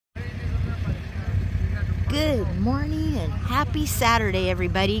Good morning and happy Saturday,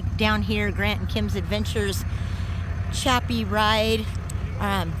 everybody. Down here, Grant and Kim's Adventures Chappie ride,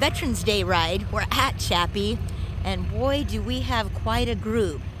 Veterans Day ride. We're at Chappie, and boy, do we have quite a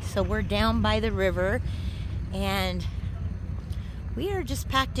group. So we're down by the river, and we are just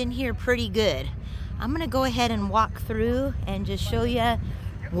packed in here pretty good. I'm gonna go ahead and walk through and just show you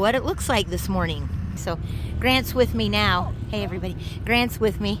what it looks like this morning. So Grant's with me now. Hey everybody, Grant's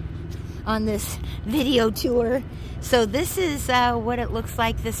with me on this video tour. So this is what it looks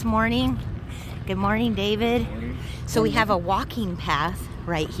like this morning. Good morning, David. Good morning. So we have a walking path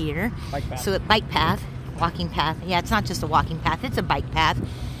right here. Bike path. So bike path, walking path. Yeah, it's not just a walking path, it's a bike path.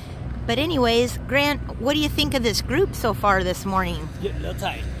 But anyways, Grant, what do you think of this group so far this morning? Getting a little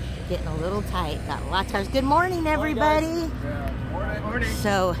tight. Getting a little tight. Got a lot of cars. Good morning, everybody. Morning. Morning.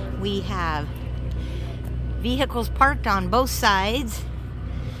 So we have vehicles parked on both sides.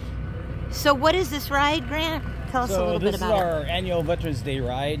 So what is this ride, Grant? Tell us a little bit about it. This is our annual Veterans Day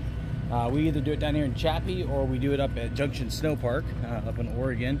ride. We either do it down here in Chappie or we do it up at Junction Snow Park up in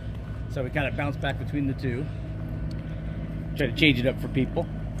Oregon. So we kind of bounce back between the two. Try to change it up for people.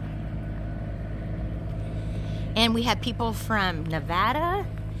 And we have people from Nevada,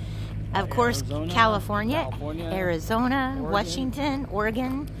 of course, Arizona, California, Arizona, Oregon. Washington,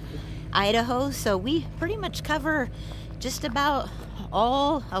 Oregon, Idaho. So we pretty much cover just about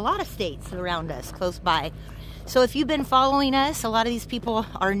a lot of states around us, close by. So if you've been following us, a lot of these people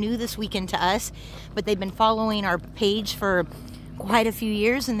are new this weekend to us, but they've been following our page for quite a few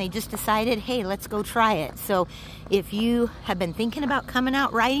years, and they just decided, hey, let's go try it. So if you have been thinking about coming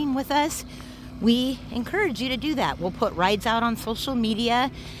out riding with us, we encourage you to do that. We'll put rides out on social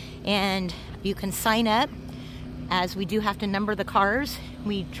media, and you can sign up, as we do have to number the cars.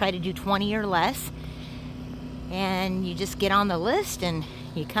 We try to do 20 or less, and you just get on the list and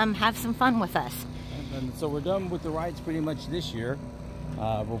you come have some fun with us. And so we're done with the rides pretty much this year.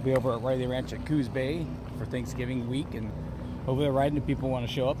 We'll be over at Riley Ranch at Coos Bay for Thanksgiving week, and over there riding if people want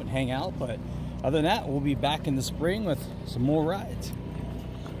to show up and hang out. But other than that, we'll be back in the spring with some more rides.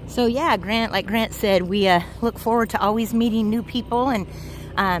 So yeah, Grant, like Grant said, we look forward to always meeting new people and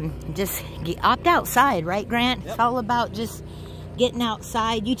just opt outside, right, Grant? Yep. It's all about just getting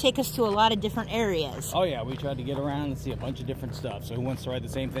outside. You take us to a lot of different areas. Oh yeah, we tried to get around and see a bunch of different stuff. So who wants to ride the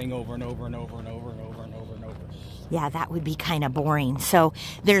same thing over and over and over and over and over and over and over? Yeah, that would be kind of boring. So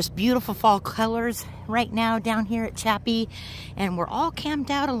there's beautiful fall colors right now down here at Chappie, and we're all camped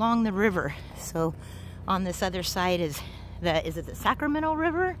out along the river. So on this other side is it the Sacramento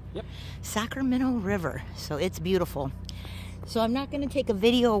River? Yep. Sacramento River. So it's beautiful. So I'm not going to take a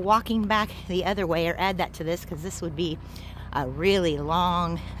video walking back the other way or add that to this, because this would be a really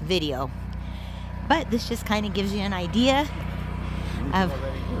long video. But this just kind of gives you an idea of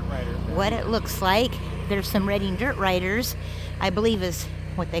what it looks like. There's some Reading Dirt Riders, I believe is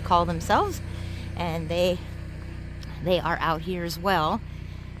what they call themselves, and they are out here as well.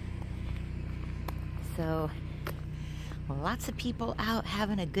 So lots of people out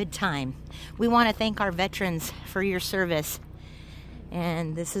having a good time. We want to thank our veterans for your service.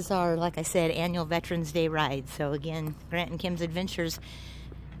 And this is our, like I said, annual Veterans Day ride. So again, Grant and Kim's Adventures,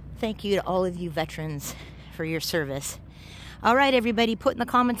 thank you to all of you veterans for your service. All right, everybody, put in the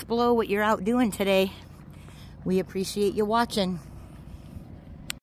comments below what you're out doing today. We appreciate you watching.